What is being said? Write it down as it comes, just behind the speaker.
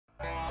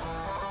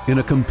In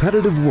a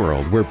competitive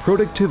world where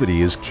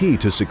productivity is key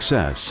to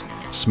success,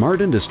 smart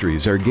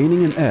industries are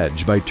gaining an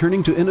edge by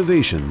turning to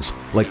innovations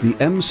like the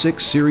M6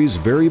 series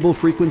variable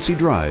frequency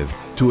drive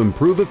to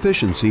improve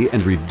efficiency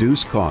and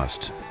reduce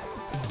cost.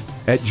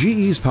 At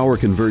GE's power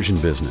conversion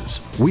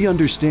business, we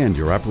understand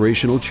your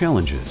operational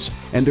challenges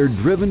and are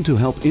driven to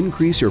help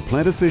increase your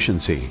plant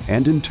efficiency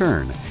and, in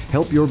turn,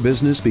 help your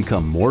business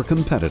become more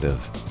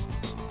competitive.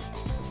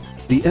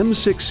 The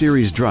M6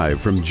 series drive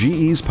from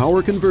GE's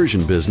power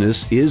conversion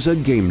business is a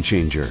game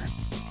changer,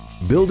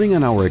 building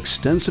on our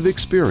extensive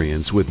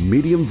experience with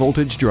medium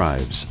voltage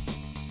drives.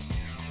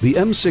 The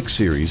M6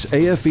 series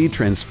AFE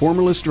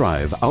transformerless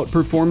drive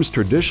outperforms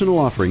traditional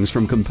offerings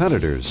from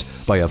competitors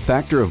by a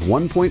factor of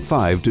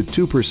 1.5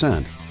 to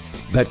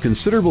 2%. That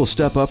considerable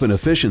step up in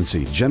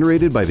efficiency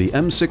generated by the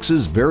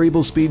M6's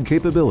variable speed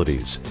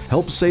capabilities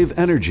helps save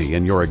energy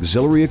in your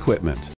auxiliary equipment.